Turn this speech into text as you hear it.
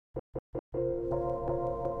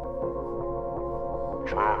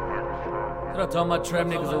Shout out to all my trap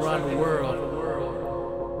niggas around the world.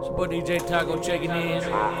 It's your boy DJ Taco checking in.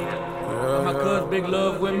 Got my cuz Big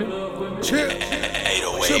Luv with me. Chill.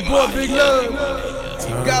 It's your boy Big Luv.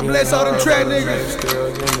 God bless all them trap niggas.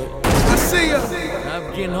 I see ya.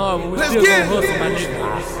 I'm getting hard, but we still gonna hustle, my nigga.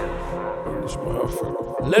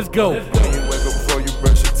 Let's go. When you wake up before you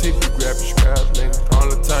brush your teeth, you grab your scrap, nigga. All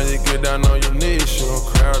the time you get down on your knees, you don't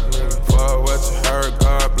crowd, nigga. For what you heard,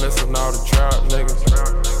 God blessing all the trout niggas.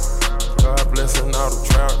 God blessing all the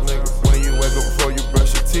trout niggas. When you wake up before you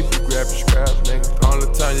brush your teeth, you grab your scrap, nigga. All the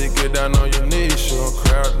time you get down on your knees, you don't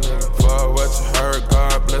crowd, nigga. For what you heard,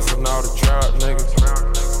 God blessing all the trout niggas.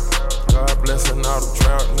 God blessing all the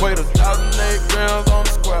trout niggas. Weighed 1,008 grams on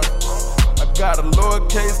the squat. I got a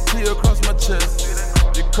lowercase T across my chest.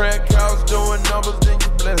 Your crack house doing numbers, then you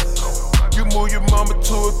bless. You move your mama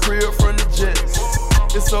to a crib from the jets.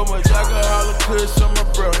 It's so much alcohol and kush on my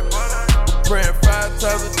bro. Praying 5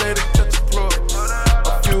 times a day to catch a plug.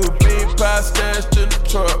 A few bean pies stashed in the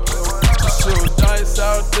truck. Shoot dice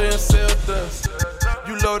out there and sell dust.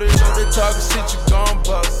 You loaded up, they talking shit, you gon'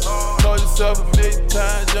 bust. Told yourself 1,000,000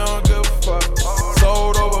 times, you don't give a fuck.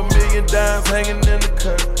 Sold over 1,000,000 dimes hanging in the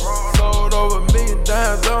cut. Sold over 1,000,000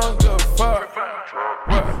 dimes, I don't give a fuck.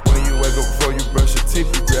 When you wake up before you brush your teeth,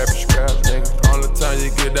 you grab your scrap, nigga. All the time you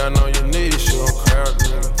get down on your knees, you don't crowd,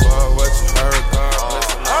 nigga. For what you heard, God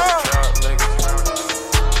blessing all the trout, nigga.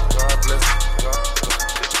 God bless you, God.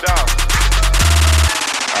 It's down.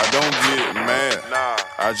 I don't get mad, Nah.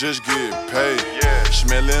 I just get paid. Yeah.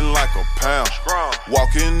 Smelling like a pound, Strong.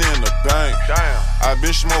 walking in the bank. Damn. I've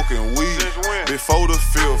been smoking weed Since when? before the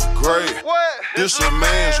 5th grade. What? This a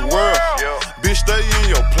man's world. Yeah. Bitch, stay in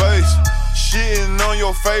your place. Shitting on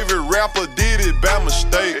your favorite rapper, did it by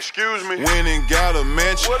mistake. Excuse me. Went and got a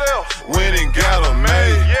mansion. What else? Went and got a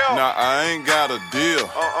maid. Yeah. Now I ain't got a deal,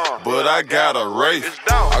 But but I got a race. It's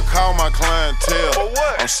down. I call my clientele. For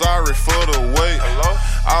what? I'm sorry for the wait. Hello?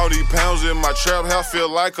 All these pounds in my trap house feel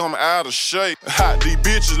like I'm out of shape. Hot, these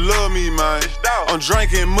bitches love me, man. It's down. I'm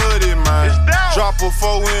drinking muddy, man. It's down. Drop a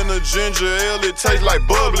 4 in a ginger ale, it tastes like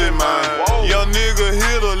bubbly, man. Whoa. Young nigga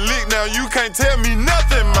hit a lick, now you can't tell me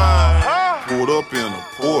nothing, man. Huh? Pulled up in a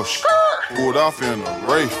Porsche, pulled off in a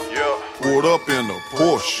Wraith. Yeah. Pulled up in a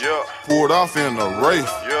Porsche, Yeah. pulled off in a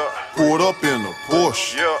Wraith. Yeah. Pulled up in a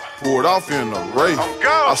Porsche, Yeah. pulled off in a Wraith. I'm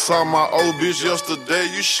gone. I saw my old bitch yesterday,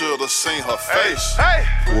 you should've seen her face. Hey.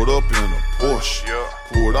 Pulled up in a Porsche, Yeah.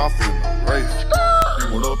 pulled off in a Wraith.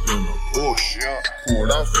 Pulled up in a Porsche, Yeah.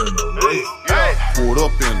 pulled off in a Wraith. Hey. Pulled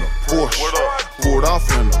up in a Porsche, What up? pulled off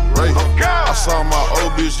in a Wraith. gone. I saw my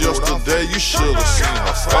old bitch yesterday, you should've seen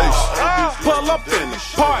her face. Pull up in the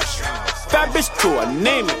Porsche, that bitch to a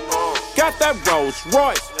name it. Got that Rolls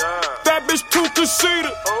Royce, that bitch too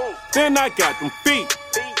conceited. Then I got them feet,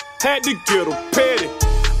 had to get them petty.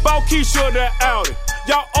 Bought Keisha the Audi,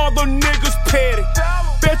 y'all other niggas petty.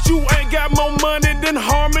 Bet you ain't got more money than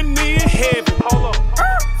Harmony in heaven. Hold up.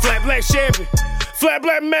 Flat black Chevy, flat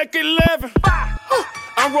black Mac 11.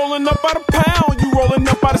 I'm rolling up by the pound, you rolling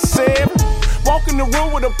up by the 7. Walk in the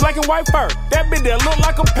room with a black and white fur, that bitch that look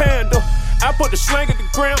like a panda. I put the slang at the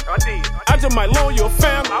ground. I just might loan you a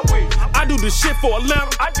family. I do this shit for Atlanta.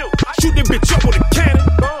 Shoot that bitch up with a cannon.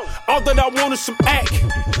 All that I want is some act.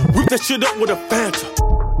 Whip that shit up with a Fanta.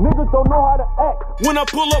 Niggas don't know how to act. When I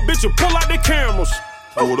pull up, bitch, you pull out the cameras.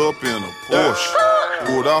 Pulled up in a Porsche,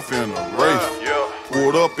 pulled off in a Wraith. Yeah.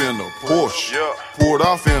 Pulled up in a Porsche, Yeah. pulled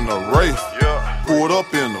off in a Wraith. Yeah. Pulled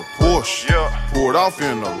up in a Porsche, Yeah. pulled off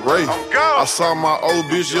in a Wraith. I'm gone. I saw my old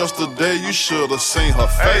bitch yesterday, you should've seen her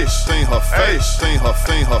face. Seen her face, seen her,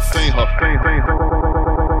 seen her, seen her, seen her.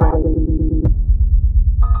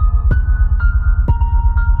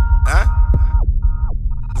 Huh?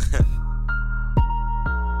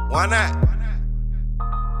 Why not?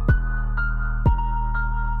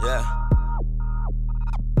 Yeah.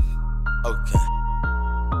 Okay.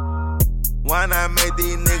 Why not make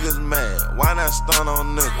these niggas mad? Why not stun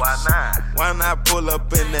on niggas? Why not? Why not pull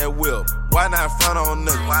up in that whip? Why not front on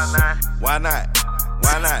niggas? Why not? Why not?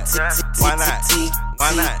 Why not? Why not?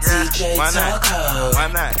 Why not? Why not? Why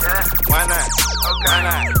not? Why not? Why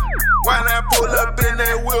not? Why not pull up in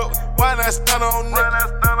that whip? Why not stun on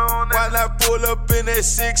niggas? Why not pull up in that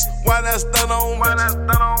 6? Why not stun on? Why not?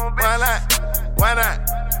 Why not? Why not?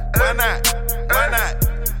 Why not? Why not?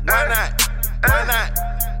 Why not? Why not?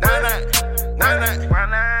 Why not? Why not? Why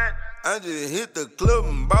not? I just hit the club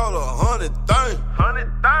and bought 100 things.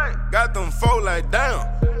 Got them 4 like damn.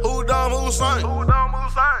 Who dumb, who sang?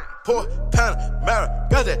 Poor Panamera,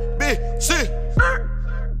 got that big shit.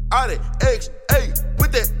 All that X8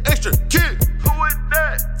 with that extra kid. Who is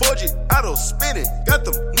that? 4G auto spinning, got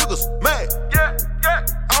them niggas mad. Yeah,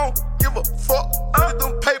 I don't give a fuck.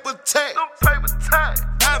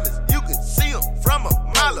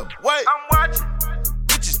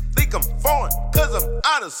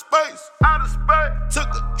 space. Took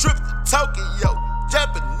a trip to Tokyo,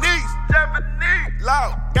 Japanese.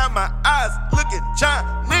 Loud, got my eyes looking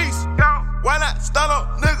Chinese. Why not stun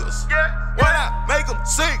on niggas? Why not make them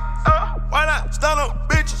sick? Why not stun on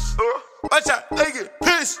bitches? Watch out, they get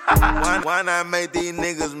pissed. Why not make these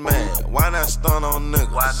niggas mad? Why not stun on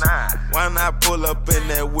niggas? Why not pull up in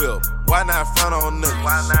that whip? Why not front on niggas?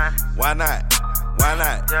 Why not? Why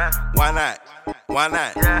not? Why not? Why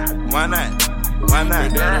not? Why not? Why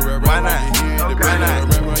not? Why not?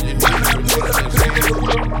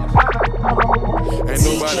 Ain't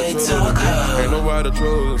nobody trolling. Ain't nobody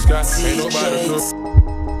trolling. Scott. Ain't nobody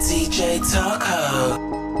trolling. DJ Taco.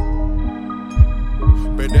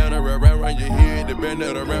 Bandana wrap around your head. The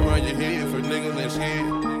bandana wrap around your head for niggas that's scared.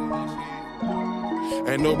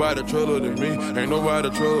 Ain't nobody troller than me. Ain't nobody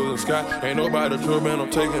troller than Scott. Ain't nobody troller, man. I'm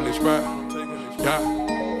taking this spot. Yeah.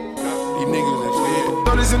 These niggas that's scared.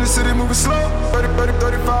 30s in the city moving slow.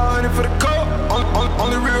 3500 for the coat.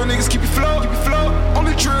 Only real niggas keep you flow.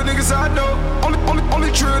 Only true niggas I know.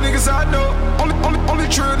 Only true niggas I know. Only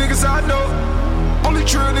true niggas I know. Only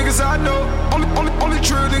true niggas I know. Only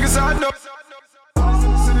true niggas I know.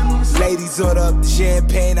 Ladies order up the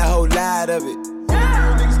champagne, a whole lot of it.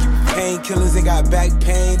 Painkillers ain't got back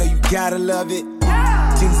pain, oh you gotta love it.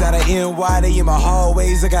 Things out of NY, they in my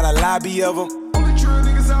hallways, I got a lobby of them.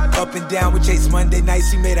 Up and down with Chase Monday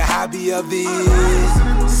nights, we made a hobby of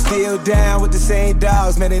it. Still down with the same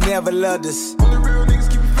dogs, man, they never loved us.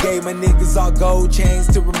 Gave my niggas all gold chains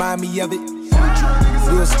to remind me of it.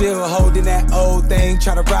 We were still holding that old thing,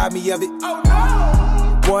 tryna rob me of it.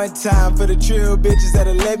 One time for the trill bitches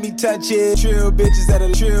that'll let me touch it. Trill bitches that'll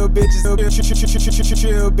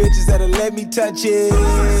let me touch it.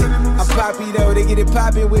 I'm poppy though, they get it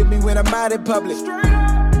poppin' with me when I'm out in public.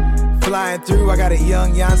 Flying through, I got a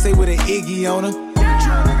young Beyonce with an Iggy on her.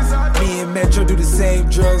 Me and Metro do the same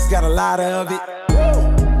drugs, got a lot of it.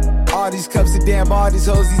 All these cups of damn, all these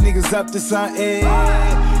hoes, these niggas up to something.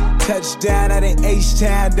 Touchdown at an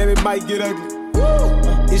H-Town, then it might get ugly.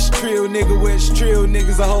 It's trill nigga where it's trill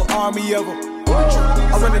niggas, a whole army of them.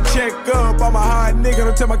 I run a check up, I'm a hard nigga,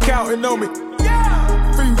 don't tell my counting on me.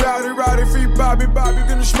 Free Rowdy, free Bobby,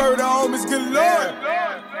 gonna smurder homies, good lord.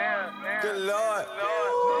 Good lord.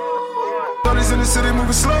 30s in the city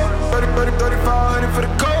moving slow. 3500 for the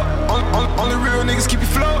coat. Only real niggas keep you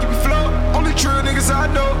flow. Only true niggas I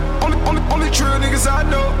know. Only true niggas I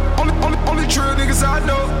know. Only true niggas I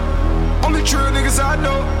know. Only true niggas I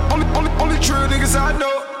know. Only true niggas I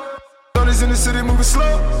know. 30s in the city moving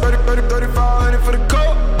slow. 3500 for the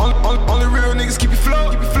coat. Only real niggas keep you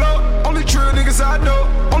flow. Only true niggas I know.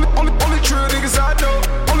 Only true niggas I know.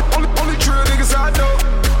 Only true niggas I know.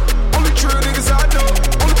 Only true niggas I know.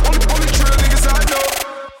 Only true niggas I know.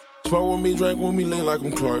 Smoke with me, drink with me, lean like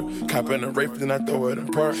I'm Clark. Cop in a rape, then I throw it in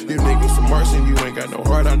park. You niggas some arson, and you ain't got no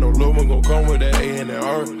heart. I know Lil' one gon' come with that A and that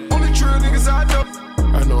R. Only true niggas I know.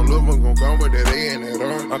 I know Lil' one gon' come with that A and that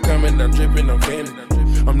R. I'm coming, I'm drippin', I'm canning.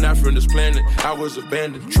 I'm not from this planet, I was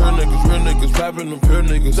abandoned. True niggas, real niggas, rapping them pure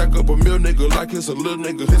niggas. Stack up a meal nigga like it's a little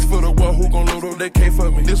nigga. This for the one who gon' load up, they can't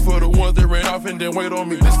fuck me. This for the ones that ran off and then wait on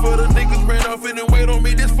me. This for the niggas ran off and then wait on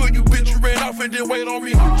me. This for you bitch, you ran off and then wait on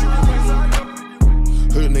me.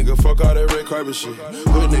 Hood nigga, fuck all that red carpet shit.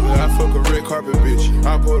 Hood nigga, I fuck a red carpet bitch.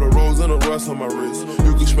 I put a rose and a rust on my wrist.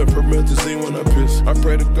 You can smell promethazine when I piss. I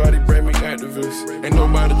pray to God he bring me activists. Ain't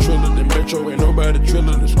nobody triller than Metro, ain't nobody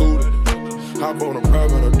triller than Scooter. Hop on a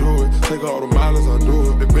private, I do it. Take all the mileage, I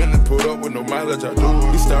do it. The Bentley put up with no mileage, I do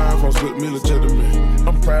it. These styrofoams split me legitimate.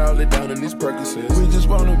 I'm proudly down in these Percocets. We just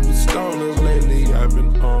wanna be stoners lately. I've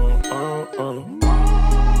been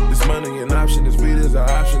This money an option, this weed is an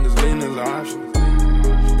option, this lean is an option.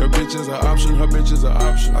 Your bitch is an option, her bitch is an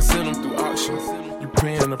option. I send them through auctions. You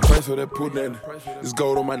paying the price for that pudding. This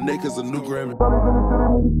gold on my neck is a new Grammy.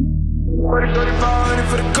 3500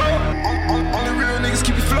 for the coat. Only real niggas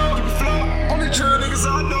keep you flow. Only true niggas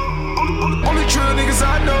I know. Only true niggas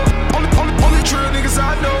I know. Only true niggas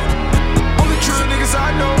I know. Only true niggas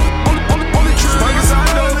I know. Only true niggas I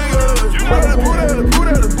know. Put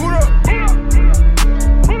that.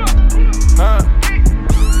 Huh?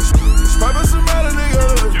 Poppin' some other nigga.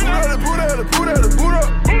 Put that.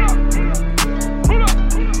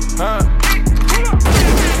 Huh?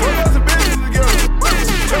 What else the bitches together?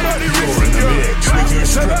 Somebody rich together. With your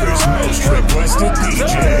strippers most requested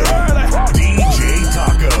DJ, DJ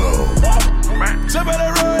Taco. Somebody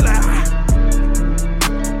roll out.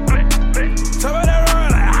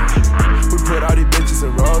 We put all these bitches in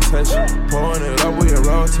rotation. Pouring it up, we in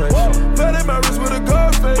rotation. Fed in my wrist with a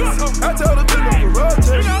gold face. I told the bitch to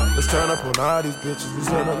rotate. Let's turn up on all these bitches. Let's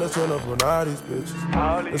turn up on all these bitches.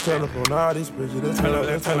 Let's turn up on all these bitches. Let's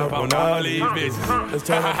turn up on all these bitches. Let's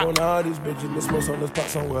turn up on all these bitches. Let's smoke some, let's pop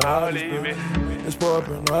some with all these bitches. Let's pour up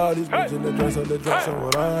on all these bitches. Let's drink some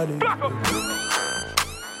with all these bitches.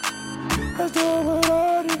 Let's do it with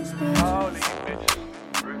all these bitches.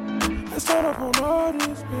 Let's turn up on all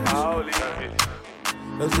these bitches.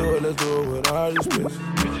 Let's do it with all these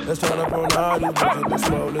bitches. Let's turn up on all these bitches. Let's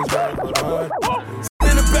smoke, let's drink with all these bitches.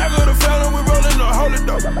 In the back of the Phantom, we rolling the holy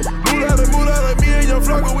dope. Move out, me and Young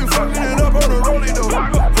Flocko, we fucking it up on the rolling dope.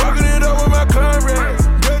 Fucking it up with my comrades.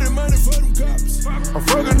 Getting money for them cops. I'm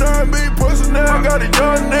fucking R&B pussy now, I got a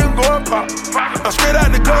young nigga going pop. I'm straight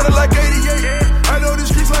out the gutter like 88. I know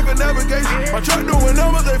these streets like a navigation. My truck doing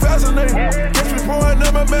numbers, they fascinating. Catch me pouring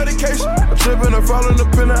up my medication. I'm tripping, I'm falling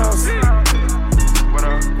up in the house.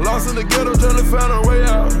 Lost in the ghetto, trying to find a way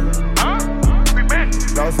out.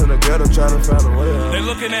 Lost in the ghetto, trying to find a way out. They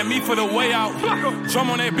looking at me for the way out. Drum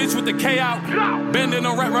on that bitch with the K out. Bending a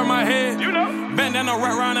right round my head. Bending a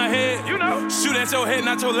right round her head. Shoot at your head,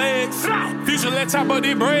 not your legs. Future let top of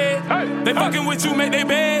their bread. They fucking with you, make they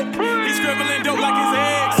bed. He scribbling dope like his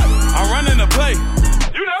eggs. I'm running the play.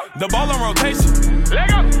 The ball on rotation.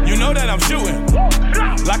 You know that I'm shooting.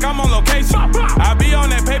 Like I'm on location. I be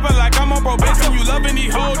on that paper like I'm on probation. You loving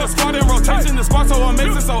these hoes. The squad in rotation. The squad so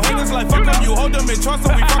amazing. So haters like fuck them. You hold them in trust.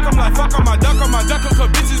 So we fuck them like fuck them. I duck them.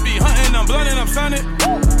 Cause bitches be hunting. I'm blunt and I'm sunning.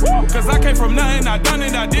 Cause I came from nothing. I done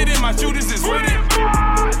it. I did it. My shooters is with it.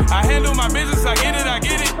 I handle my business. I get it. I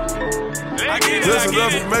get it. I get it. Just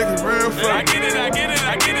enough to make it real fun. I get it. I get it.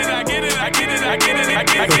 I get it. I get it. I get it. I get it. I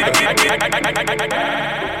get it. I get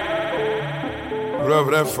it.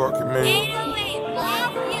 Whatever that fucking means.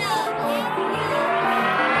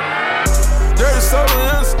 Dirty soda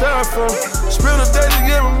in the styrofoam. Spend a day to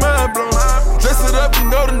get my mind blown. Dress it up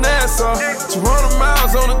and go to Nassau. 200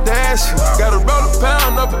 miles on the dash. Gotta roll a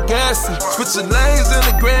pound up a gas. Switching lanes in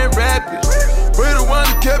the Grand Rapids. We the one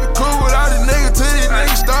that kept it cool with all these niggas till these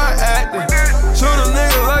niggas start acting. Shoot a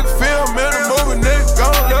nigga like a film in a movie, nigga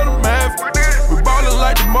gon' let them have it. We ballin'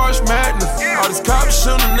 like the March Madness. All these cops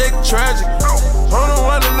shootin' a nigga tragic. I'm the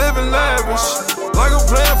one that live in lavish, like I'm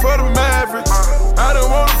playing for the Mavericks. I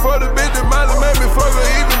don't want it for the bitch that might have made me fuck her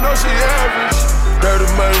even though she average. Dirty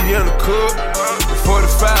money in the cook,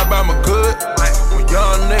 45 by my good. When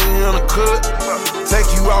young nigga in the cook,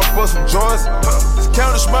 take you out for some joints. It's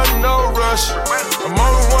countless money, no rush. I'm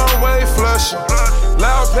on the one-way flushing.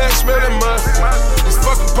 Loud pack smelling mustard. These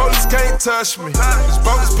fucking police can't touch me. These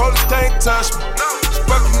bogus police can't touch me. These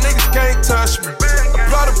fucking niggas can't touch me.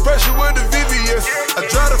 Apply the pressure with the VVS. I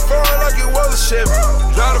drive the foreign like it was a Chevy.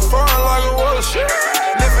 Drive the foreign like it was a Chevy.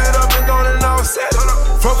 Lift it up and go and offset it.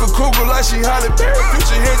 Fuck a cougar like she Halle Berry.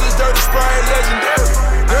 Future hinges, dirty Sprite, legendary.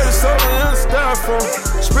 Dirty soda in the styrofoam.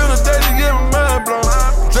 Spend a day to get my mind blown.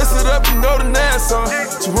 Dress it up and go to Nassau.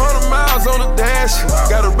 200 miles on the dash.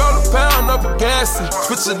 Gotta roll a pound up a gas.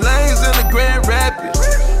 Switching lanes in the Grand Rapids.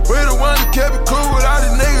 We the one that kept it cool with all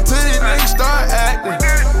these niggas till these niggas start acting.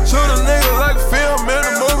 Shoot a nigga like a film in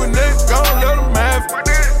a movie, nigga gon' let them have it.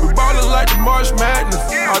 We ballin' like the March Madness.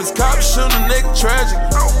 All these cops shootin' a nigga tragic.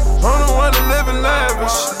 I'm the one that live in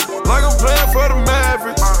lavish, like I'm playing for the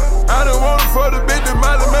Mavericks. I done want it for the bitch that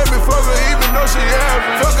might have made me fuck her even though she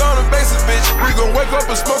average. Fuck on the basic bitch, we gon' wake up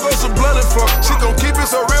and smoke up some blunt and fuck. She gon' keep it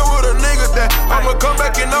so real with a nigga that I'ma come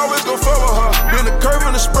back and always gon' fuck with her. Been a curve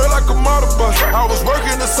in the spur like a motor bus. I was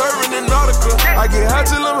working and serving in Nautica. I get high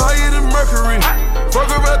till I'm higher than Mercury.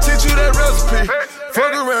 Fuck around, teach you that recipe.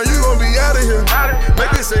 Fuck around, you gon' be out of here.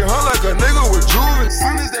 Make it say huh like a nigga with juvie.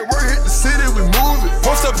 Soon as that work hit the city, we move it.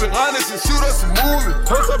 Post up in Honest and shoot us a movie.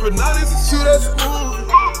 Post up in Honest and shoot us a movie.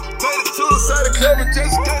 Play the two side of cover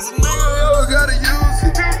just in case a nigga ever gotta use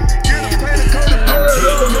it. Get a paint coat and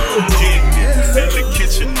Getting it, in the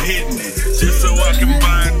kitchen hitting it, just so I can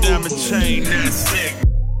buy a diamond chain, that's it.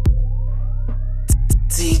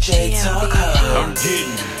 DJ Taco. I'm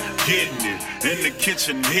getting it, in the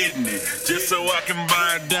kitchen hitting it, just so I can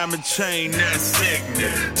buy a diamond chain, that's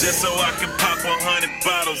sickening. Just so I can pop 100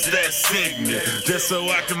 bottles, that's sickening. Just so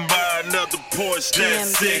I can buy another Porsche,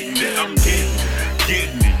 that's sickening. I'm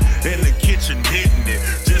getting it, in the kitchen hitting it,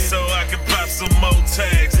 just so I can pop some more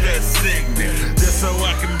tags, that's sickening. Just so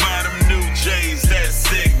I can buy them new J's, that's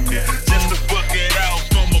sickening. Just to fuck it out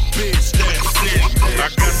from a bitch, that's sickening. I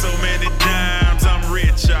got so many dimes, I'm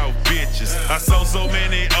rich out bitches. I sold so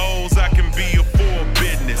many O's, I can be a full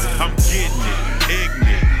business. I'm getting it,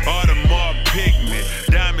 ignorant, Audemars pigment.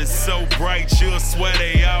 Diamonds so bright, you'll swear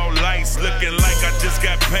they all lights. Looking like I just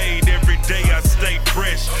got paid every day, I stay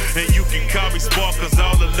fresh. And you can call me Spark, cause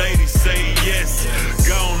all the ladies say yes.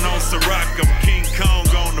 Gone on Ciroc, I'm King Kong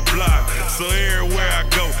on the block.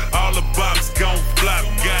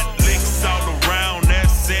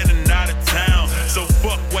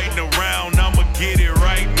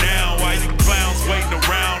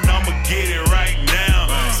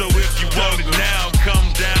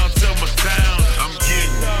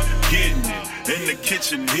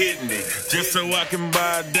 kitchen hitting it. Just so I can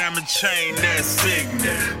buy a diamond chain, that's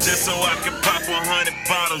signet. Just so I can pop 100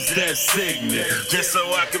 bottles, that's signet. Just so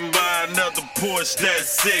I can buy another Porsche, that's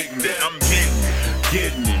signet. I'm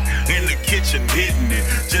getting it, in the kitchen hitting it.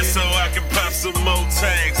 Just so I can pop some more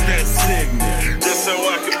tags, that's signet. Just so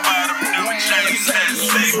I can buy them new chains, that's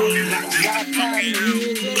signet.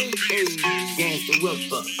 Gangsta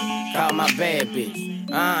Whooper, call my bad bitch.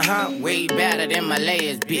 Way better than my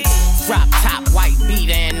last bitch. Drop top, white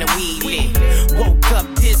beater and the weed lit. Woke up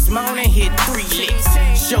this morning, hit 3 licks.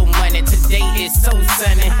 Show money today is so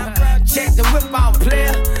sunny. Check the whip out,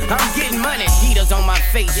 player. I'm getting money. Heaters on my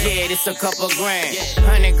face, yeah, this a couple grand.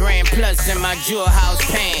 100 grand plus in my jewel house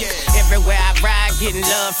pants. Everywhere I ride, getting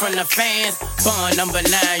love from the fans. Bond number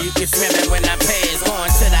 9, you can smell it when I pass.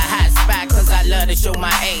 Going to the hot spot, cause I love to show my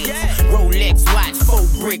ass. Rolex watch, 4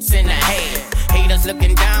 bricks in the head. Haters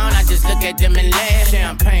looking down, I just look at them and laugh.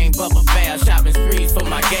 Champagne, bubble bath, shopping sprees for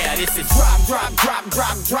my gal. This is drop top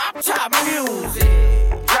music.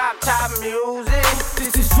 Drop top music.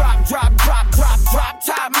 This is drop top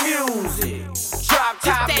music. Drop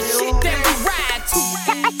top music. That shit that we ride to.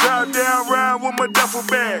 Top down ride with my duffel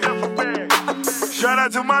bag. Shout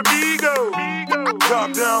out to my Bigo.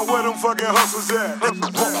 Top down where them fucking hustles at.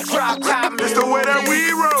 Drop top music. It's the way that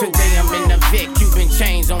we roll. Today I'm in the Vic, Cuban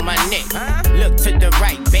chains on my neck. Look to the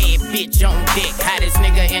right, bad bitch on dick. Hottest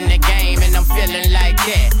nigga in the game and I'm feeling like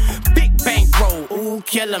that. Big bankroll, ooh,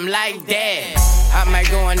 kill him like that. I might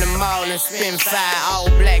go in the mall and spend 5. All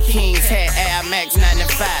black kings had Air Max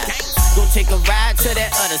 95. Go take a ride to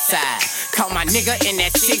that other side. Call my nigga in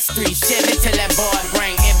that 6'3" Chevy. Tell that boy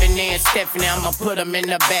bring Ebony and Stephanie, I'ma put them in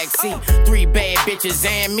the backseat. 3 bad bitches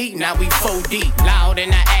and me, now we 4 deep. Loud in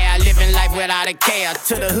the air, living life without a care.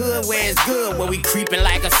 To the hood where it's good, where we creeping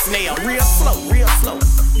like a snail. Real slow, real slow.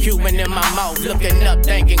 Human in my mouth, looking up,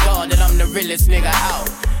 thanking God that I'm the realest nigga out.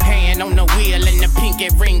 Hand on the wheel and the pinky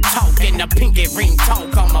ring talk, and the pinky ring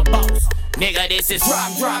talk, I'm a boss. Nigga, this is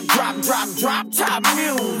drop top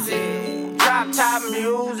music. Drop top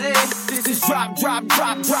music. This is drop top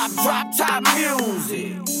music. Drop top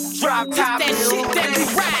music. That shit that we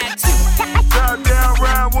ride to. Top down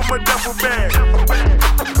ride with my duffel bag.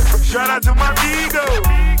 Shout out to my Bigo.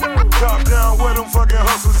 Top down where them fucking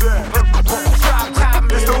hustles at.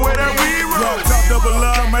 It's the way that we roll. Top double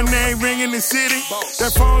love, my name ring in the city.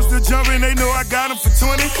 That phone's still jumping, they know I got them for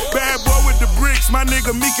 20. Bad boy with the bricks, my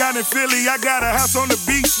nigga Meek out in Philly. I got a house on the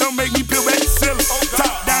beach, don't make me peel back the ceiling.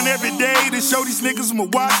 Top down every day to show these niggas my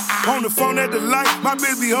watch. On the phone at the light, my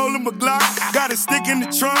bitch be holding my Glock. Got a stick in the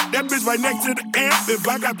trunk, that bitch right next to the amp. If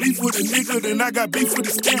I got beef with a nigga, then I got beef with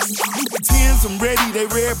the stamp. Super 10s, I'm ready, they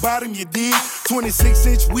red bottom, you dig?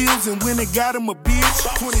 26-inch wheels, and when they got them a bitch.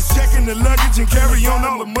 20s checking the luggage and carry on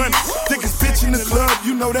all the money. Thickest bitch in the club,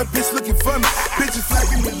 you know that bitch looking funny. Bitches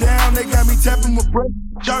flagging me down, they got me tapping my brake.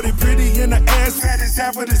 Shawty pretty in the ass, fat as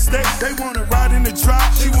half of the state. They wanna ride in the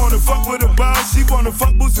drop, she wanna fuck with a boss. She wanna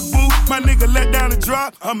fuck Boosie Boo, my nigga let down the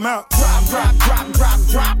drop, I'm out.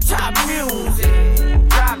 Drop top music.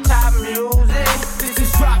 Drop top music. This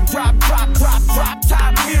is drop top music. Drop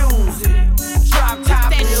top music.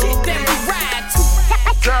 That shit that we ride to.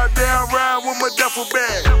 Top down ride with my duffel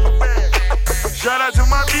bag. Shout out to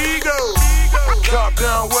my Bigo. Top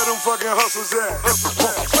down where them fucking hustles at.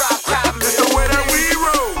 It's the way that we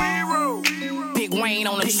roll. Big Wayne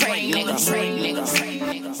on the train, nigga.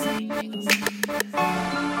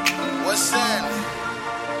 What's that?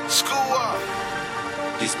 School up.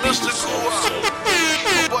 It's Mr. School up.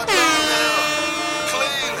 My boy down there.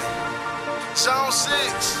 Cleveland. Zone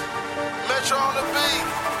 6. Metro on the beat.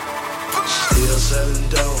 Still selling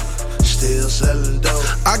dope.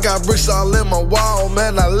 I got bricks all in my wall,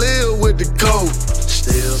 man. I live with the code.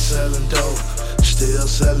 Still selling dope.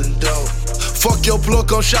 Fuck your plug,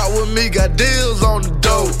 come shop with me. Got deals on the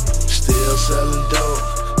dope. Still selling dope.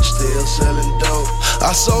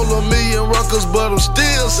 I sold 1 million records, but I'm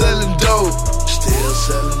still selling dope.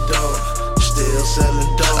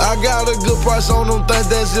 I got a good price on them things.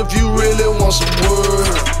 That's if you really want some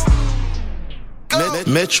word.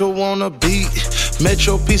 Metro on a beat.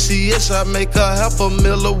 Metro PCS, I make a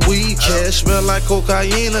 $500,000 a week. Cash smell like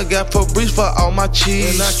cocaine, I got Febreze for all my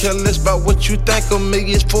cheese. And I care less about what you think of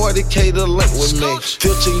me. It's 40K to link with me,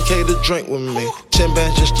 15K to drink with me, 10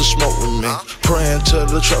 bands just to smoke with me. Praying to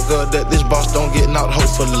the trucker that this boss don't get knocked,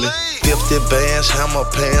 hopefully. 50 bands, hammer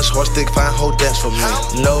pants, horse stick, fine hoe dance for me.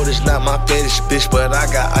 No, this not my fetish, bitch, but I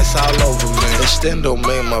got ice all over me. Extendo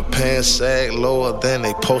made my pants sag lower than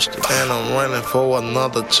they posted. And I'm running for a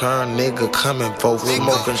another turn, nigga coming for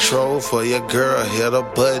remote control for your girl. Hit a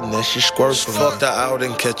button and she squirting. Fucked her out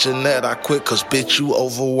and catch a net. I quit cause bitch you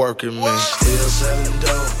overworking me. Still selling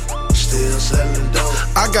dope, still selling dope.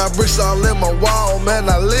 I got bricks all in my wall, man.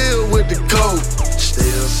 I live with the code.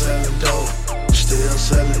 Still selling dope, still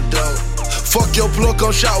selling dope. Fuck your plug,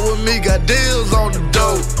 come shot with me. Got deals on the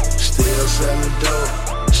dope. Still selling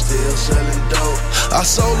dope, still selling dope. I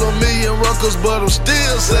sold 1 million records, but I'm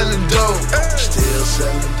still selling dope. Still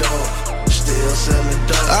selling dope, still selling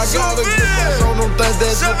dope. I gotta get back on them things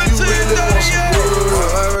that if you really want some good.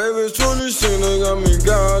 My baby's 26, they got me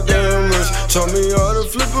goddamn rich. Taught me how to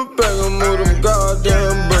flip a bag and move them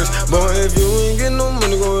goddamn bricks. Boy, if you ain't get no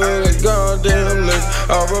money, go ahead and goddamn lick.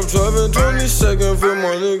 I rub 12 and 20 seconds, feel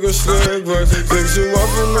my nigga slick right. Fix you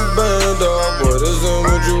up in the band, dog. Boy, this ain't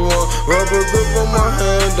what you want. Rubber grip on my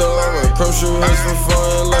hand, dog. And crush your heads for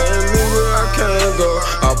fun. Let me where I can't go.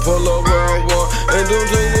 I pull up where I want. And don't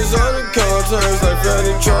take this out of context like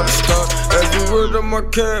Fanny try to stop. Everywhere that my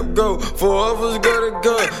camp go, 4 of us got a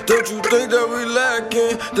gun. Don't you think that we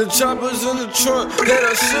lacking? The choppers in the trunk, that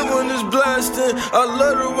I shit when it's blasting. I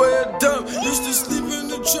love the way it dump. Used to sleep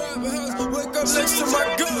in the trap house, wake up next to my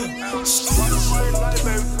gun.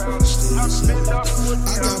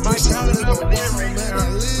 I got bricks all in my wall, man.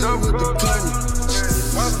 I live with the code.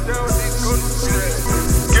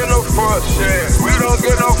 Get no fuck shit, we don't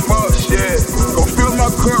get no fuck shit. Go fill my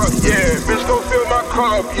cup, yeah, bitch, go fill my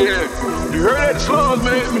cup, yeah. You heard that the slums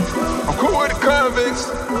made me, I'm cool with the convicts.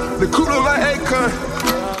 The cooler like Akon,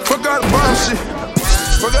 fuck out the bomb shit.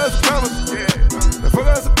 Fuck out some commas, yeah. Fuck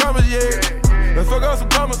out some commas, yeah. Fuck out some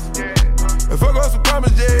commas, fuck out some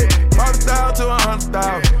commas, yeah. 100,000 to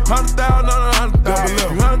 100,000, 100,000 on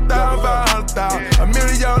 100,000, 100,000 by 100,000. $1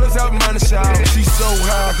 million have money shout. She so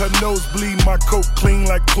high, her nose bleed, my coat clean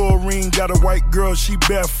like chlorine. Got a white girl, she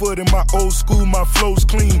barefoot in my old school, my flow's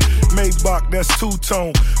clean. Maybach, that's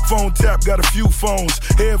two-tone. Phone tap, got a few phones.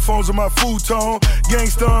 Headphones on my futon.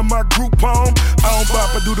 Gangsta on my group home. I don't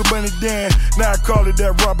bop, I do the money dan. Now I call it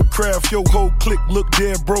that Robert Kraft. Yo, whole clique look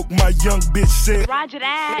dead broke. My young bitch said, Roger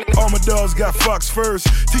that. all my dogs got Fox first.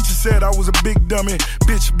 Teacher said I was a big dummy.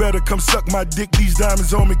 Bitch better come suck my dick. These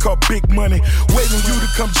diamonds on me call big money. Waiting on you to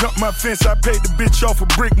come jump my fence. I paid the bitch off for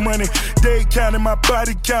brick money. They counting my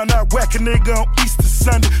body count. I whack a nigga on Easter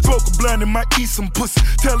Sunday. Smoke a blunt and might eat some pussy.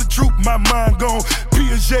 Tell the truth, my mind gone.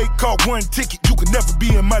 Piaget caught 1 ticket. You could never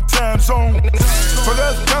be in my time zone. Fuck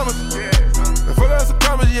out some commas, fuck out some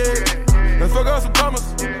commas, yeah. Fuck out some commas,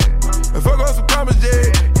 fuck out some commas,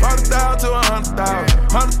 yeah. 100,000 to 100,000,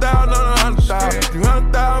 100,000 on 100,000,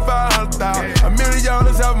 100,000 by 100,000. $1 million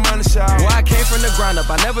have money shout. Boy, I came from the ground up.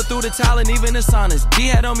 I never threw the towel and even the saunas. G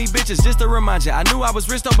had on me bitches just to remind ya. I knew I was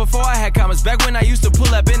rich though before I had commas. Back when I used to pull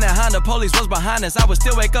up in that Honda, police was behind us. I would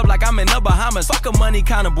still wake up like I'm in the Bahamas. Fuck a money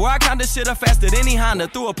counter, boy. I count this shit up faster than any Honda.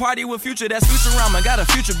 Threw a party with Future, that's Futurama. Got a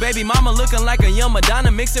future baby mama looking like a young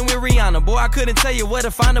Madonna mixing with Rihanna. Boy, I couldn't tell you where to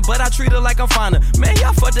find her, but I treat her like I'm finer. Man,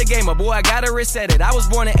 y'all fucked the game up, boy. I gotta reset it. I was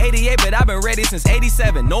born in 88, but I've been ready since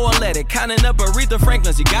 87. No one let it. Counting up Aretha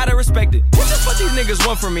Franklin's, you gotta respect it. What the fuck these niggas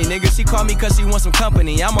want from me, nigga? She called me cause she wants some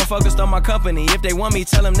company. I'm more focused on my company. If they want me,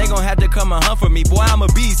 tell them they gon' have to come and hunt for me. Boy, I'm a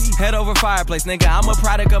beast. Head over fireplace, nigga. I'm a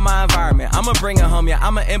product of my environment. I'ma bring it home, yeah.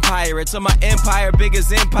 I'm an empire. It's my empire,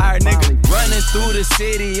 biggest empire, nigga. Running through the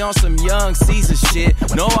city on some young Caesar shit.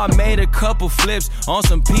 No, I made a couple flips on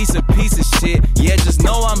some piece of shit. Yeah, just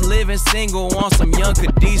know I'm living single on some young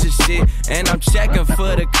Khadijah shit. And I'm checking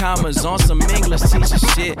for the commas on some English teacher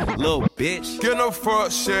shit. Little bitch. Get no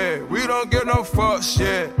fuck shit. We don't get no fuck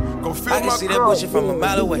shit. Go feel I can see that bullshit from a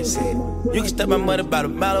mile away. You can step my money about a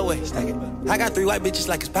mile away. I got 3 white bitches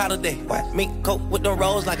like it's powder day. Mink coat with them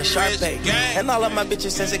rolls like a Sharpay. And all of my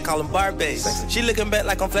bitches since they call them Barbies. She looking back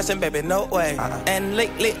like I'm flexing, baby, no way. And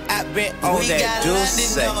lately I've been on that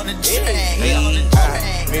juice.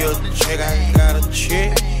 Me a chick, I got a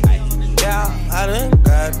chick. Yeah, I done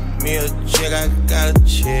got me a chick, I got a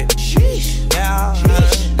chick. Yeah, I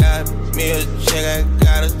done got me a chick, I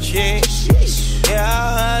got a chick. Yeah,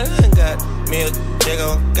 I done got me a chick,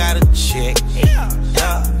 I got a chick.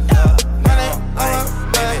 Money on my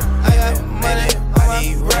baby, I got money on my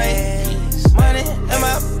rings. Money in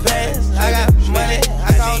my pants, I got money,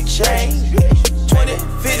 I gon' change. 20,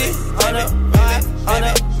 50, on a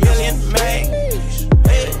million, man.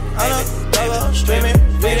 On a double, streaming,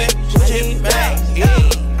 video, Gucci bang.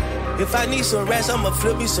 If I need some rats, I'ma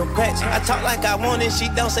flip me some packs. I talk like I want it, she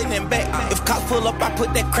don't say nothing back. If cops pull up, I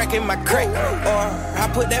put that crack in my crack. Or I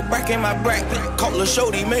put that brack in my brack. Call a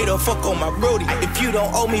shorty, made her fuck on my brody. If you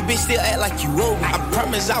don't owe me, bitch, still act like you owe me. I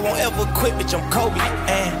promise I won't ever quit, bitch, I'm Kobe.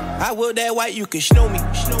 And I will that white, you can snow me.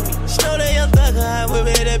 Snow that young thugger, I whip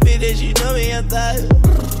it that bitch that she know me young thugger.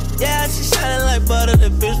 Yeah, she shining like butter. The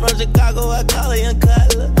bitch from Chicago, I call her young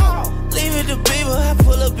Cutler. Leave it to people, I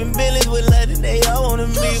pull up in Billy's with Latin, they all wanna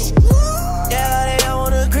meet. Yeah, they all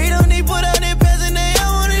wanna agree, don't need put on their pants and they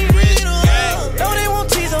all wanna read. Don't they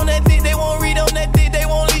want cheese on that dick, they won't read on that dick, they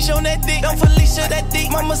won't leash on that dick. Don't Felicia that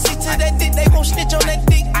dick, mama see to that dick, they won't snitch on that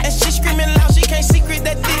dick. And she screaming loud, she can't secret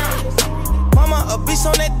that dick. Mama a beast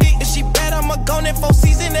on that dick, if she bad, I'ma go in 4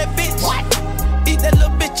 seasons that bitch. What? Eat that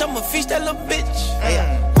little bitch, I'ma feast that little bitch.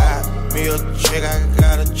 Got me a chick, I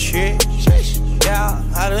got a chick. Yeah,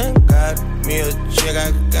 I done got me a chick,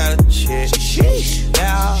 I got a chick.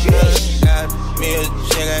 Yeah, I done got me a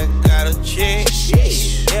chick, I got a chick.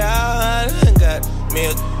 Yeah, I done got me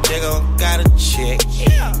a chick, I got a chick.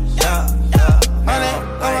 Yeah. Money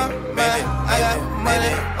on my baby, I got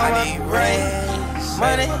money on my brain.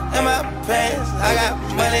 Money in my pants, I got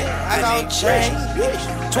money, I gon' change.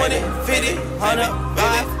 20, 50, 100,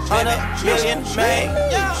 500 million, man.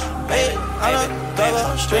 Baby, I'm a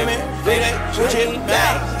double streaming, video, switching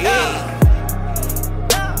back, yeah.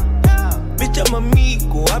 Bitch, I'm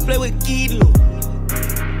amigo, I play with Kilo.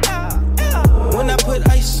 When I put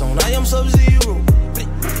ice on, I am Sub-Zero.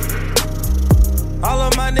 All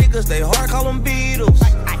of my niggas, they hard, call them Beatles.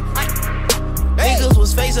 Niggas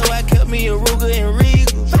was fake, so I kept me a Ruger and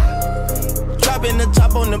Regal. Dropping the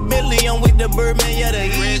top on the Bentley, I'm with the Birdman, yeah, the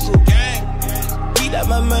Eagle. Eat out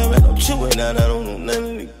my man, I'm chewing out, I don't know none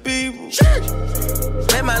of these people.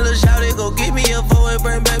 Let my little shawty go get me a 4 and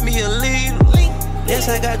bring back me a leader. Yes,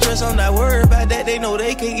 I got trust, I'm not worried about that. They know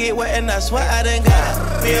they can get wet, and I swear I done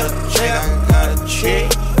got me a chick, I got a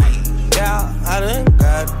chick. Yeah, I done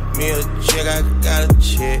got me a chick, I got a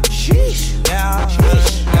chick. Yeah, I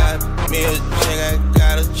done got me a chick, I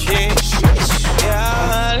got a chick. Yeah,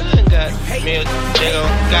 I done got me a chick, I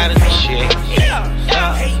got a chick.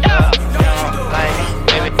 Like,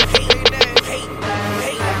 baby.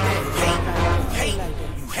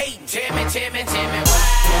 Tell me why?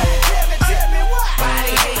 Tell me why? Why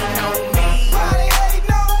they hating on me? Why they hating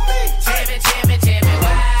on me? Tell me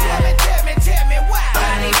why? Tell me why?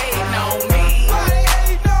 Why they hating on me? Why they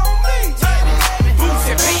hating on me? Tell me. Boots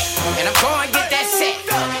and beat, and I'm going to get that set.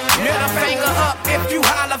 Middle finger up if you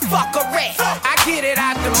holler, fuck a rat. I get it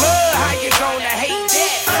out the mud, how you gonna hate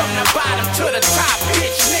that? From the bottom to the top,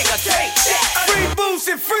 bitch, nigga, take that. Free boost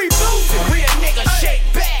and free boost, real nigga shake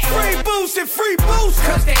back. Free boost and free boost,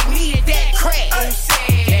 cause they needed that crack.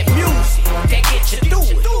 That music, that get you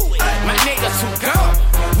through it. My niggas who gone,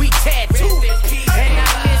 we tattooed it. And I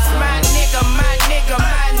miss my nigga.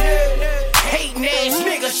 Hating ass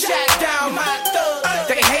nigga shot down my thug.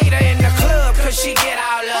 They hate her in the club cause she get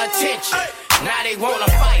all the attention. Now they wanna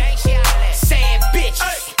fight, sad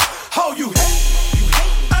bitches. Oh, you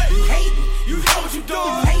hate, you know what you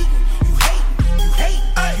doing. You hate,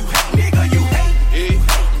 nigga, you hate.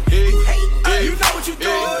 You know what you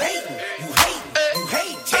doing. You hate.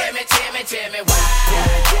 Tell me why.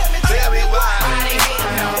 Tell me why. Why they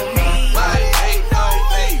hating on me? Why they hating on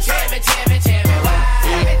me? Tell me why.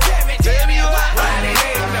 Tell me why. Why they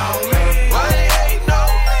hating on me? Why they hating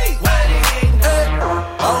on me? Why they hating on me?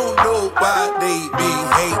 I don't know why they be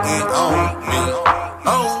hating on me.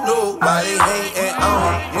 I don't know why they hating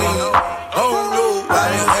on me. I don't know why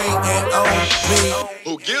they hating on me.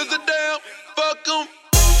 Who gives a damn? Fuck 'em.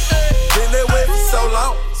 Been that way for so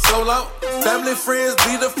long. Family, friends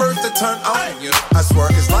be the first to turn on you. I swear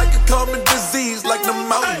it's like a common disease, like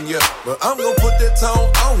pneumonia. But I'm gonna put that tone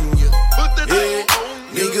on you. Yeah,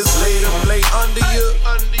 niggas lay to play under you.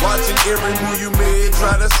 Watching every move you made,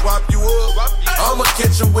 try to swap you up. I'ma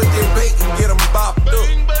catch them with their bait and get them bopped up.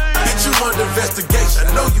 Get you under investigation, I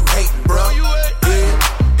know you hating, bro. Yeah.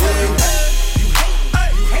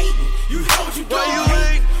 You hating. You know what you doing. You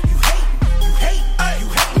hate.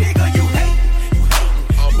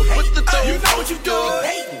 You know what you doing.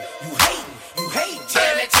 You hate.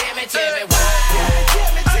 Tell me why.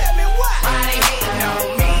 Tell me why. Why they hating on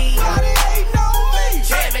me? Why they hating on me?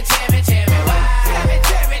 Tell me why.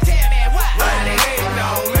 Tell me why. Why they hating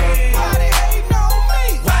on me? Why they hating on me?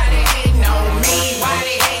 Why they hating on me? Why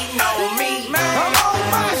they hating on me? I'm on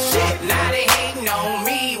my shit. Now they hating on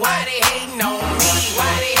me. Why they hating on me?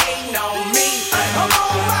 Why they hating on me? I'm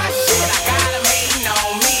on my shit. I got them hating on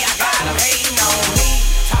me.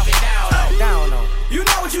 Talking down on. You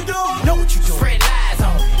know what you doing? Know what you doing? Spread lies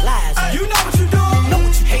on me. You know what you doing? Know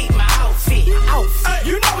what you hate my outfit.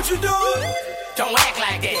 You know what you doing? Don't act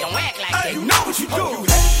like that. You know what you doing? You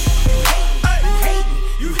hate.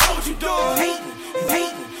 You know what you doing? You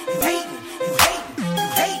hate.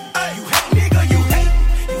 Nigga, you hate.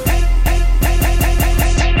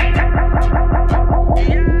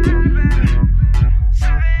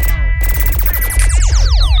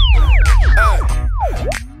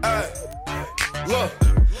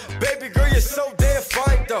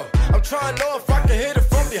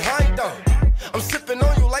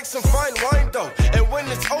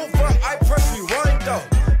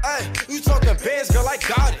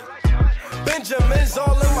 Benjamins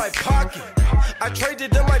all in my pocket. I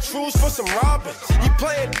traded in my trues for some robins. He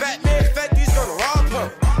playing Batman, Fetty's gonna rob him.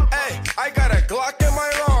 Hey, I got a Glock in my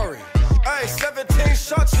Rari. Hey, 17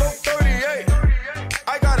 shots, no 38.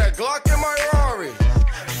 I got a Glock in my Rari.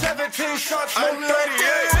 17 shots, no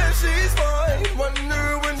 38. She's mine.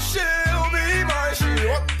 Wonder when she'll be mine. She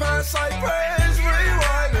walked past like praise,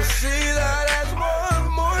 rewind to see that ass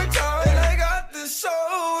one more time. And I got this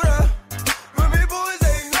soda. Remy boys,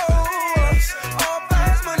 they know us. All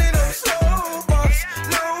fast money, no slow bucks.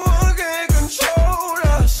 No one can control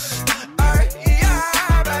us.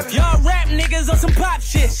 Yeah, baby. Y'all rap niggas on some pop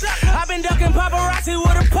shit. I've been ducking paparazzi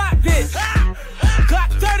with a pop bitch.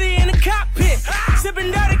 Glock 30 in the cockpit.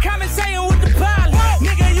 Sipping dirty, commentating with the pilot.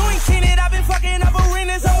 Nigga, you ain't seen it. I've been fucking up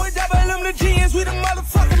arenas. I'm with double M the GNs. We the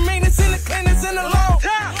motherfucking meanest in the cleanest in the long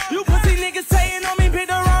time. You pussy niggas saying on me, pick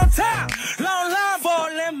the wrong time. Long line for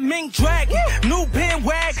them mink dragon. New pin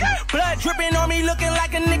wagon. Blood dripping on me, looking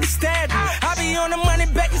like a nigga stabbed me. I be on the money,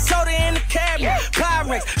 back soda in the cabinet.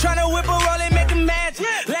 Pyrex, tryna whip a roll and make a magic.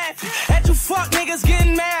 Laughing at you fuck niggas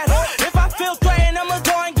getting mad. If I feel threatened, I'ma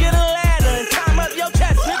go and get a ladder and climb up your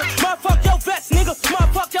chest, nigga. Motherfuck your vest, nigga.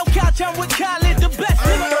 Motherfuck your couch, I'm with Khaled, the best,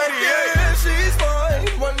 nigga. Yeah, she's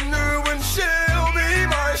mine. Wonder when she'll be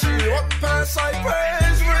mine. She walked past like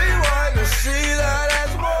praise, rewind to see that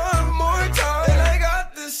ass one more time. And I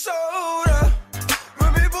got this soda.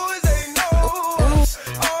 Remy boys, they know us.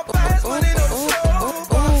 All fast money, no slow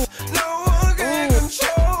bucks. No one can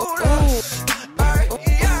control us.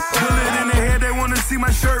 Bullet in the head, they wanna see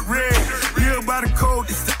my shirt red. Live by the code,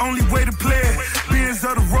 it's the only way to play it. Beers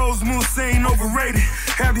of the rose moon, saying overrated.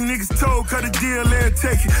 Have these niggas told, cut a deal, let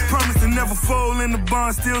take it. Promise to never fold in the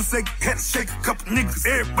bond, still shake it. Had to shake a couple niggas,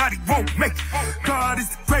 everybody won't make it. God is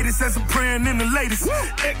the greatest as I'm praying in the latest.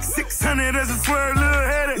 X600 as I swear a little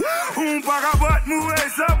headed. Paga butt, move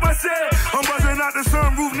ass up, I said. I'm buzzing out the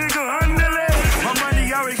sunroof, nigga, underlay. My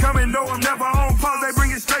money always coming, though I'm never on pause. They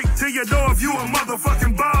bring it straight to your door if you a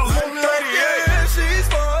motherfucking boss. Yeah, she's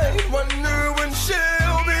mine. Wonder when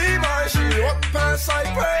she'll be mine. She walked past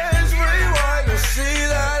like praise, rewind to see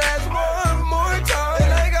that ass one more time.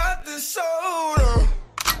 And I got this soda.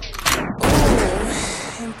 Ooh,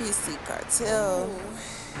 MPC Cartel.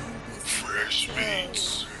 Fresh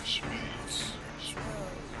beats.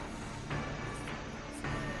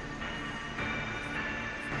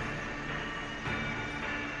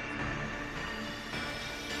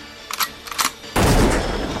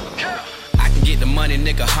 Get the money,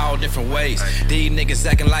 nigga, all different ways. These niggas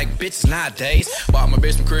acting like bitches nowadays. Bought my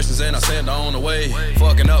bitch from Christians and I sent her on the way.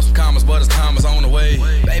 Fucking up some commas, but it's commas on the way.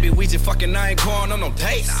 Baby, we just fucking, I ain't going on no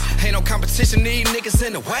dates. Ain't no competition, these niggas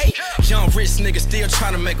in the way. Young rich niggas still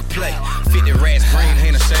trying to make a play. 50 rats green,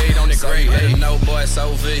 ain't a shade on the gray. Hey, no boy, it's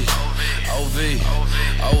OV, OV,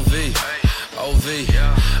 OV. OV,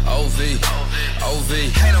 OV, OV.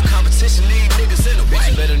 Ain't no competition, these niggas in the way.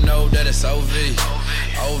 Bitch, you better know that it's OV,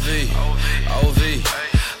 OV, OV,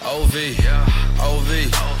 OV, OV,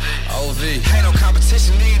 OV. Ain't no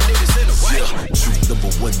competition, these niggas in the way. Yeah, truth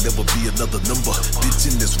number one, never be another number. Bitch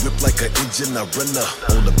in this whip like an engine, I run her.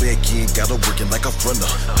 On the back end, got her working like a fronter.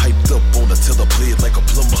 Hyped up on her, tell her play it like a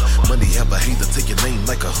plumber. Money have a hater, take your name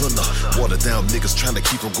like a hunter. Water down niggas trying to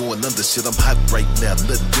keep them going under. Shit, I'm hot right now,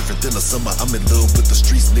 nothing different than the summer. I'm in love with the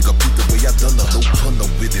streets, nigga, peep the way I done her. No punter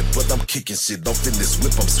with it, but I'm kicking shit. Off in this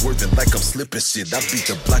whip, I'm swerving like I'm slipping shit. I beat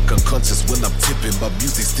the block unconscious when I'm tipping. My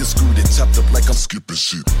music still screwed and chopped up like I'm skipping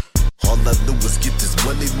shit. All I do is get this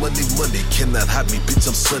money, money, money. Cannot hide me, bitch,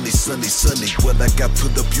 I'm sunny, sunny, sunny. What I got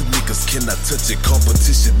put up, you niggas cannot touch it.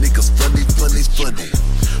 Competition, niggas funny, funny, funny.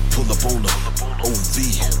 Pull up on them, OV,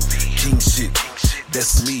 king shit,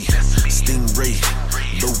 that's me. Stingray,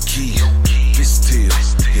 low key, fishtail,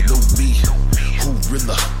 you know me.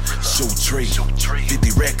 Gorilla, show trade,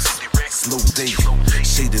 50 racks, slow day.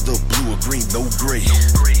 Shaded up blue or green, no gray.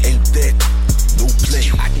 Ain't that no play.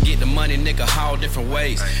 I can get the money, nigga, all different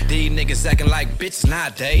ways. These niggas acting like bitches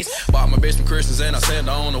nowadays. Bought my bitch from Christians and I sent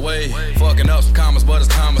her on the way. Fucking up some commas, but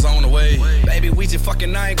it's commas on the way. Baby, we just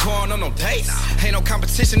fucking, I ain't going on no dates. Ain't no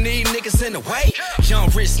competition, these niggas in the way. Young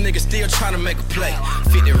rich niggas still trying to make a play.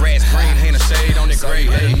 50 rats green, ain't a shade on the gray.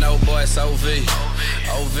 Hey, no boy, it's OV,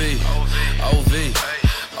 OV, OV,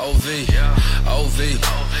 OV, OV,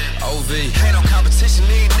 OV. Ain't no competition,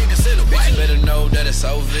 these niggas in the way. Bitch, you better know that it's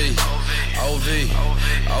OV, OV,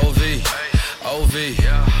 OV, OV,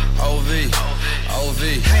 OV, OV.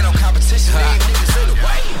 Ain't no competition, these niggas in the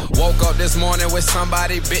way. Woke up this morning with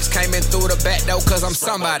somebody, bitch. Came in through the back door cause I'm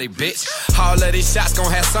somebody, bitch. All of these shots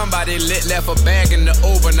gon' have somebody lit. Left a bag in the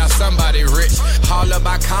Uber, now somebody rich. All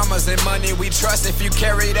about commas and money we trust. If you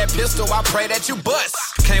carry that pistol, I pray that you bust.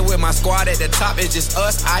 Came with my squad at the top, it's just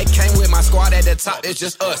us. I came with my squad at the top, it's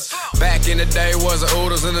just us. Back in the day was the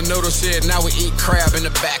oodles and the noodle shit. Now we eat crab in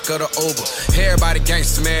the back of the Uber. Everybody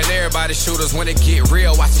gangster, man, everybody shooters. When it get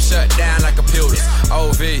real, watch them shut down like computers.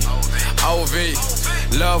 OV,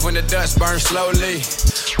 love when the dust burns slowly.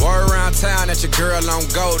 Word around town that your girl on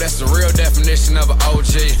go, that's the real definition of an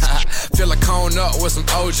OG. Fill a cone up with some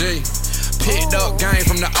OG. Picked up game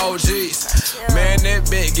from the OGs. Man, that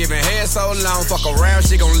bitch giving head so long, fuck around,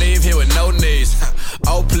 she gon' leave here with no knees.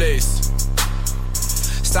 Oh, please.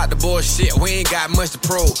 Stop the bullshit, we ain't got much to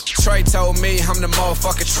prove. Trey told me I'm the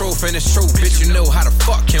motherfucking truth, and it's true, bitch, you knew how the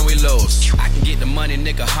fuck can we lose? I can get the money,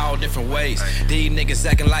 nigga, all different ways. These niggas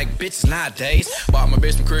acting like bitches nowadays. Bought my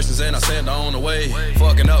bitch from Christians and I sent her on the way.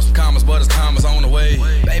 Fucking up some commas, but it's commas on the way.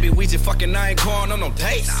 Baby, we just fucking, I ain't going on no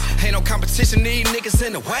dates. Ain't no competition, these niggas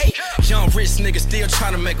in the way. Young rich niggas still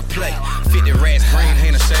trying to make a play. 50 rats green,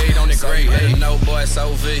 ain't a shade on the gray. Hey, no boy, it's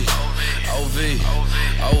OV.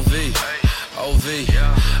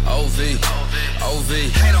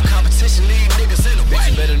 Ain't no competition, these niggas in the way. Bitch,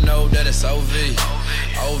 you better know that it's OV. Ain't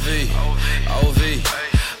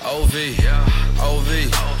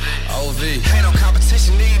no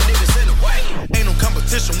competition, these niggas in the way. Ain't no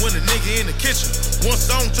competition when a nigga in the kitchen. One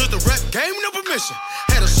song to the rap game, no permission.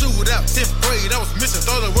 Had a shootout, 10th grade, I was missing.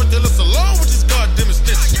 Thought I worked a little alone with this goddamn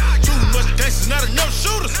extension. Too much gangsters, not enough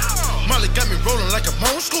shooters. Molly got me rolling like I'm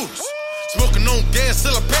on scooters. Smoking on gas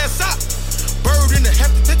till I pass out. Bird in the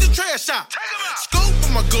have to take the trash out. Scope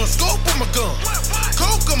on my gun, coke on my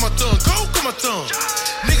tongue,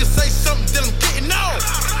 Niggas say something, then I'm getting off.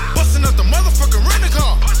 Busting up the motherfucking rental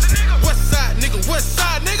car. West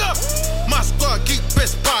side nigga. My squad geek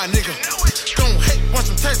best buy, nigga. Don't hate, watch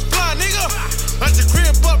them text fly, nigga. At your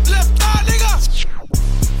crib up left eye, nigga.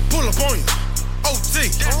 Pull up on you,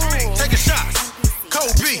 OT, taking shots.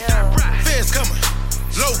 Cold B, feds coming,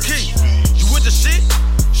 low key. You with the shit?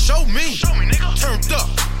 Show me, nigga. Turned up,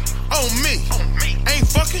 on me. Ain't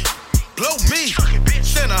fucking, blow me.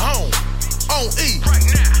 Send her home, on E.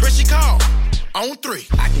 Where she call? On 3.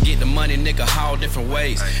 I can get the money, nigga, all different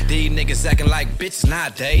ways. These niggas acting like bitches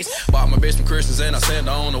nowadays. Bought my bitch from Christians and I sent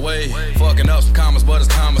her on the way. Fucking up some commas, but it's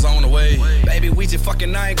commas on the way. Baby, we just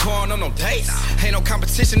fucking, I ain't going on no dates. Ain't no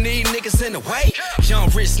competition, these niggas in the way. Young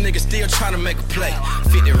rich niggas still trying to make a play.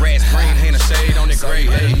 50 rats green, ain't a shade on the gray.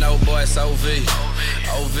 Hey, no boy, it's OV.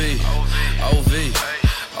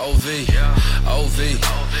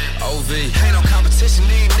 Ain't no competition,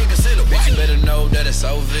 these niggas in the way. Bitch, you better know that it's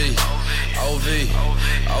OV.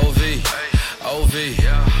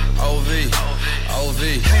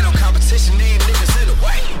 Ain't no competition, these niggas